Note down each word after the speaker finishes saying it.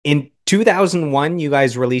In 2001, you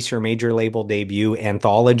guys released your major label debut,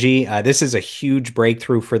 Anthology. This is a huge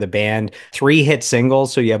breakthrough for the band. Three hit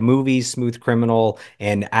singles. So you have Movies, Smooth Criminal,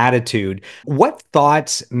 and Attitude. What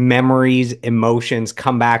thoughts, memories, emotions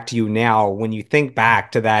come back to you now when you think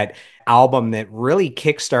back to that album that really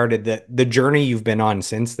kickstarted the journey you've been on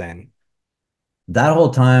since then? That whole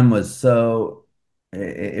time was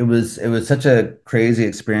it was such a crazy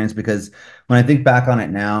experience because when I think back on it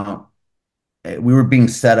now, we were being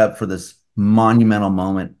set up for this monumental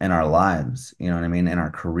moment in our lives, you know what I mean, in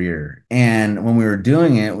our career. And when we were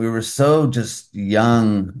doing it, we were so just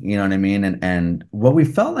young, you know what I mean? And what we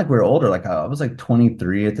felt like we were older, like I was like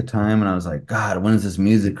 23 at the time, and I was like, God, when is this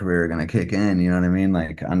music career gonna kick in? You know what I mean?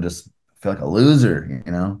 Like I'm just I feel like a loser,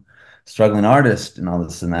 you know, struggling artist and all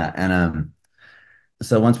this and that. And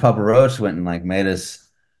so once Papa Roach went and like made us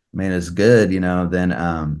good, you know,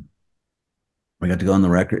 then we got to go on the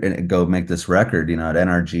record and go make this record, you know, at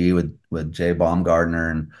NRG with Jay Baumgartner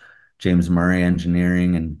and James Murray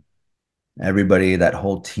Engineering and everybody, that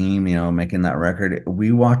whole team, you know, making that record.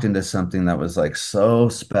 We walked into something that was like so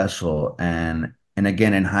special. And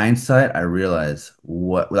again, in hindsight, I realized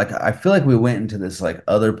what like I feel like we went into this like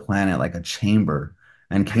other planet, like a chamber,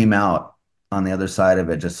 and came out on the other side of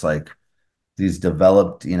it just like these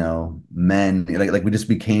developed, you know, men. Like we just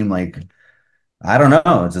became like I don't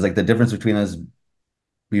know. It's just like the difference between us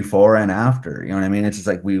before and after. You know what I mean? It's just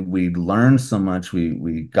like we learned so much.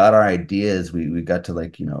 We got our ideas. We got to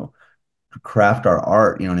like, you know, craft our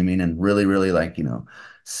art, you know what I mean? And really, really like, you know,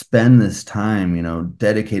 spend this time, you know,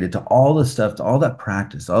 dedicated to all the stuff, to all that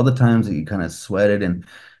practice, all the times that you kind of sweated and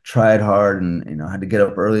tried hard and, you know, had to get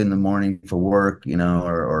up early in the morning for work, you know,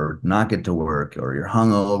 or not get to work, or you're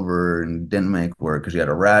hungover and didn't make work because you had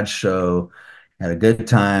a rad show, had a good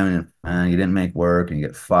time and you didn't make work and you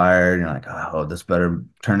get fired. And you're like, oh, this better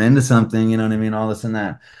turn into something, you know what I mean? All this and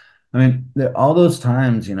that. I mean, all those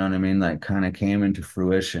times, you know what I mean, like kind of came into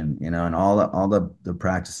fruition, you know, and all the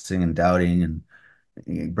practicing and doubting and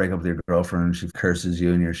you break up with your girlfriend and she curses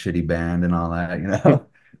you and your shitty band and all that, you know.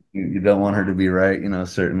 You don't want her to be right, you know,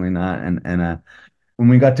 certainly not. And when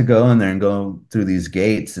we got to go in there and go through these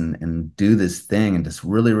gates and do this thing and just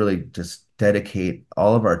really, really just dedicate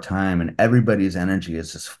all of our time and everybody's energy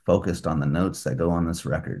is just focused on the notes that go on this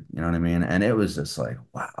record, you know what I mean? And it was just like,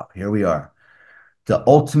 wow, here we are, the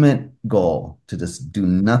ultimate goal to just do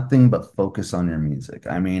nothing but focus on your music.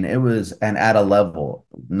 I mean, it was, and at a level,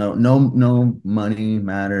 no money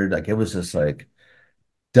mattered. Like it was just like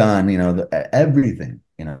done, you know, everything,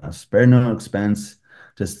 you know, spare no expense,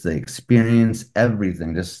 just the experience,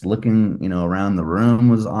 everything. Just looking, you know, around the room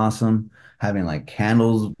was awesome. Having like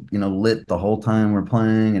candles, you know, lit the whole time we're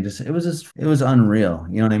playing, and it was unreal.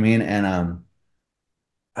 You know what I mean? And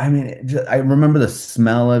I mean, I remember the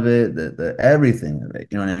smell of it, the everything of it.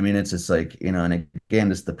 You know what I mean? It's just like, you know, and again,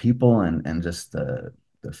 just the people and just the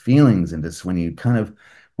feelings and just when you kind of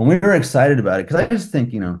when we were excited about it, because I just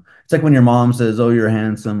think, you know, it's like when your mom says, "Oh, you're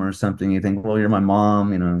handsome" or something. You think, "Well, you're my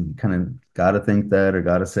mom." You know, you kind of got to think that or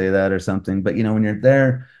got to say that or something. But you know, when you're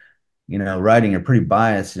there you know, writing, you're pretty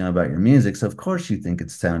biased, you know, about your music. So of course you think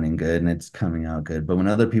it's sounding good and it's coming out good. But when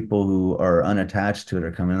other people who are unattached to it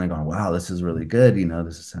are coming in, they're going, wow, this is really good. You know,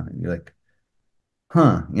 this is sounding, you're like,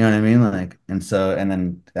 huh, you know what I mean? Like, and so, and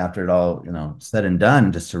then after it all, you know, said and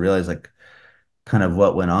done, just to realize like kind of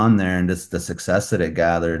what went on there and just the success that it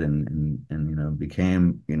gathered and, you know,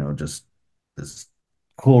 became, you know, just this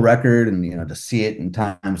cool record and, you know, to see it in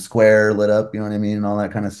Times Square lit up, you know what I mean? And all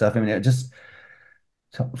that kind of stuff. I mean, it just,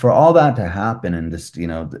 so for all that to happen and just, you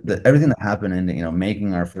know, everything that happened in, you know,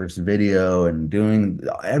 making our first video and doing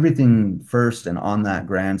everything first and on that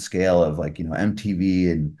grand scale of like, you know,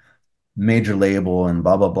 MTV and major label and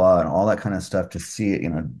blah, blah, blah, and all that kind of stuff to see it, you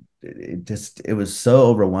know, it just, it was so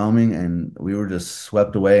overwhelming and we were just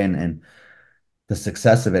swept away and the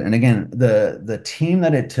success of it. And again, the team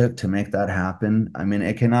that it took to make that happen, I mean,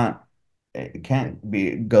 it can't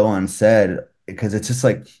be go unsaid because it's just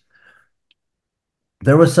like,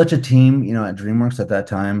 there was such a team, you know, at DreamWorks at that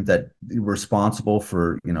time that were responsible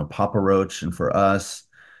for, you know, Papa Roach and for us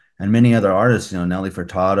and many other artists, you know, Nelly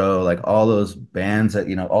Furtado, like all those bands that,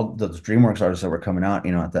 you know, all those DreamWorks artists that were coming out,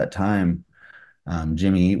 you know, at that time.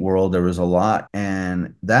 Jimmy Eat World, there was a lot.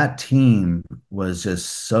 And that team was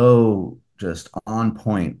just so just on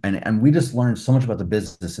point. And we just learned so much about the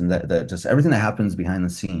business and that just everything that happens behind the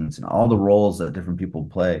scenes and all the roles that different people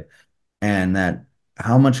play and that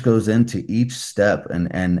how much goes into each step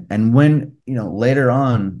and when you know later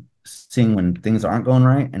on seeing when things aren't going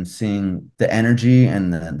right and seeing the energy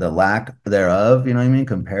and the lack thereof, you know what I mean,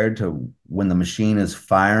 compared to when the machine is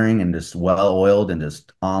firing and just well oiled and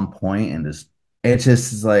just on point and just It's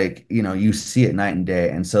just like, you see it night and day.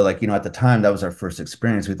 And so like, at the time that was our first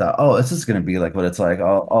experience. We thought, oh, this is gonna be like what it's like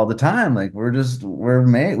all the time. Like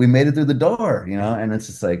we made it through the door, and it's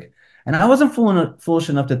just like, and I wasn't foolish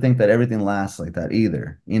enough to think that everything lasts like that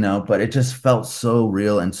either, but it just felt so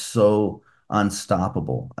real and so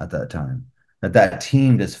unstoppable at that time. That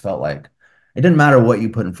team just felt like it didn't matter what you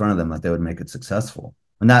put in front of them, like they would make it successful.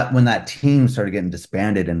 When that team started getting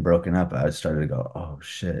disbanded and broken up, I started to go, oh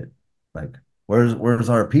shit. Like where's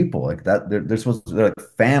our people like that? They're supposed to, they're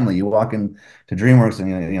like family. You walk into DreamWorks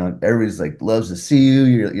and everybody's like loves to see you.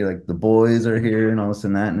 You're like the boys are here and all this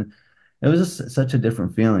and that. And it was just such a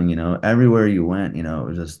different feeling. Everywhere you went, it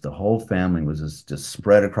was just the whole family was just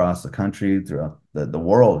spread across the country, throughout the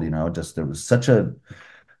world. Just there was such a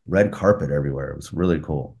red carpet everywhere. It was really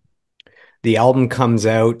cool. The album comes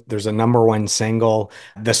out, there's a number one single.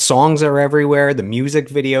 The songs are everywhere, the music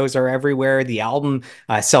videos are everywhere. The album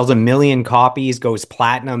sells 1 million copies, goes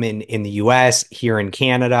platinum in the US, here in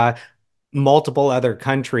Canada, multiple other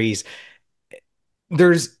countries.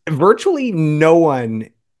 There's virtually no one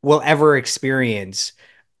will ever experience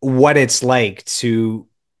what it's like to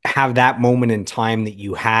have that moment in time that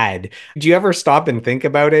you had. Do you ever stop and think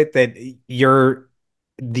about it that you're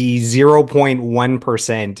the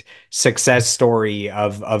 0.1% success story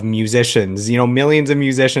of musicians, millions of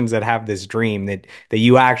musicians that have this dream that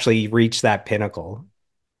you actually reach that pinnacle?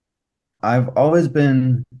 I've always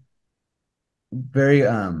been very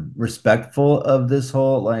respectful of this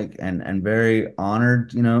whole like and very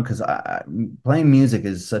honored, because playing music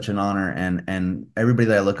is such an honor, and everybody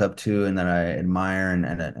that I look up to and that I admire and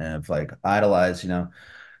have like idolized,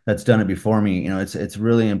 that's done it before me, it's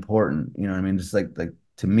really important, what I mean, just like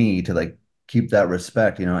to me to like keep that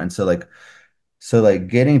respect, and so like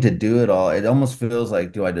getting to do it all, it almost feels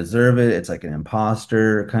like, do I deserve it? It's like an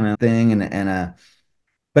imposter kind of thing, and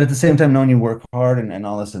but at the same time knowing you work hard and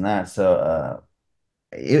all this and that. So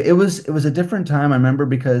it was a different time, I remember,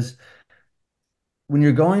 because when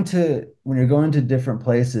you're going to different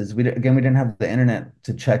places, we didn't have the internet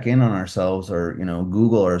to check in on ourselves, or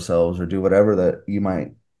Google ourselves, or do whatever that you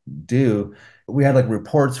might do. We had like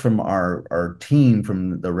reports from our team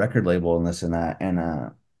from the record label and this and that,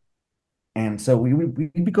 and so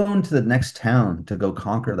we'd be going to the next town to go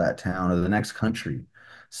conquer that town or the next country.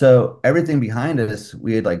 So everything behind us,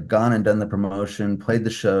 we had like gone and done the promotion, played the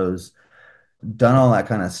shows, done all that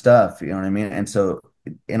kind of stuff, you know what I mean? And so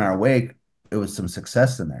in our wake, it was some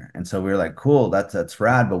success in there. And so we were like, cool, that's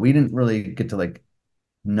rad. But we didn't really get to like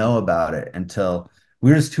know about it until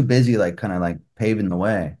we were just too busy, like kind of like paving the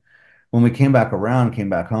way. When we came back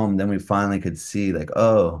home, then we finally could see like,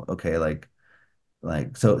 oh, okay,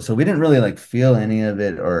 so we didn't really like feel any of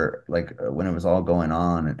it, or like when it was all going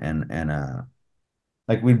on, and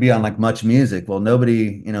like we'd be on like Much Music. Well,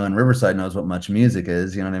 nobody, in Riverside knows what Much Music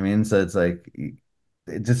is, you know what I mean? So it's like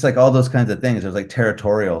just like all those kinds of things. It was like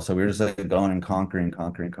territorial. So we were just like going and conquering,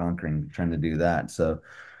 trying to do that. So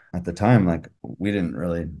at the time, like we didn't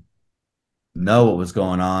really know what was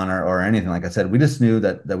going on, or anything. Like I said, we just knew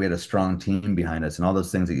that we had a strong team behind us, and all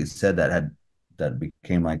those things that you said that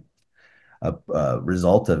became like a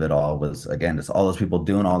result of it all was, again, just all those people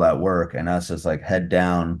doing all that work, and us just like head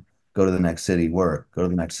down, go to the next city, work, go to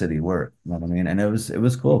the next city, work. You know what I mean? And it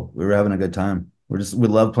was cool. We were having a good time. We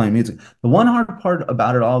love playing music. The one hard part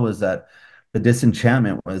about it all was that the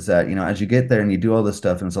disenchantment was that, as you get there and you do all this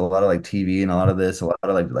stuff, and it's a lot of like TV and a lot of this, a lot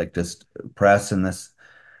of like just press and this,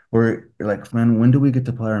 we're like, man, when do we get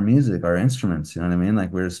to play our music, our instruments? You know what I mean?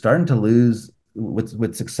 Like we're starting to lose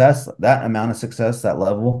with success, that amount of success, that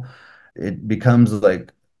level. It becomes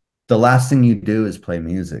like the last thing you do is play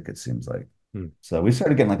music, it seems like. So we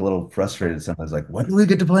started getting like a little frustrated sometimes, like, when do we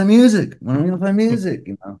get to play music? When are we gonna play music?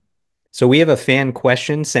 So we have a fan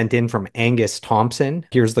question sent in from Angus Thompson.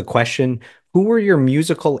 Here's the question. Who were your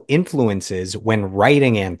musical influences when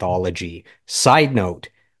writing Anthology? Side note,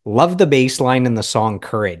 love the bass line in the song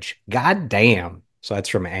Courage. God damn. So that's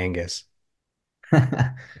from Angus.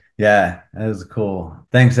 Yeah, that was cool.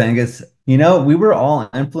 Thanks, Angus. We were all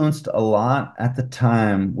influenced a lot at the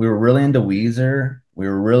time. We were really into Weezer. We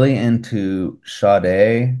were really into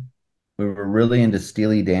Sade. We were really into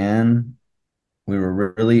Steely Dan. We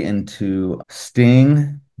were really into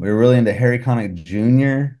Sting. We were really into Harry Connick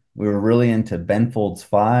Jr. We were really into Ben Folds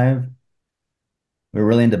 5. We were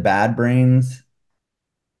really into Bad Brains.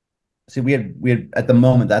 See, we had at the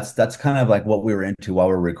moment, that's kind of like what we were into while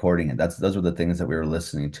we were recording it. Those were the things that we were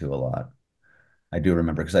listening to a lot. I do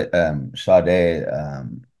remember because Sade,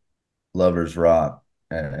 Lovers Rock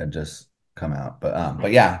had just come out.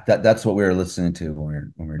 But yeah, that's what we were listening to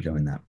when we were doing that.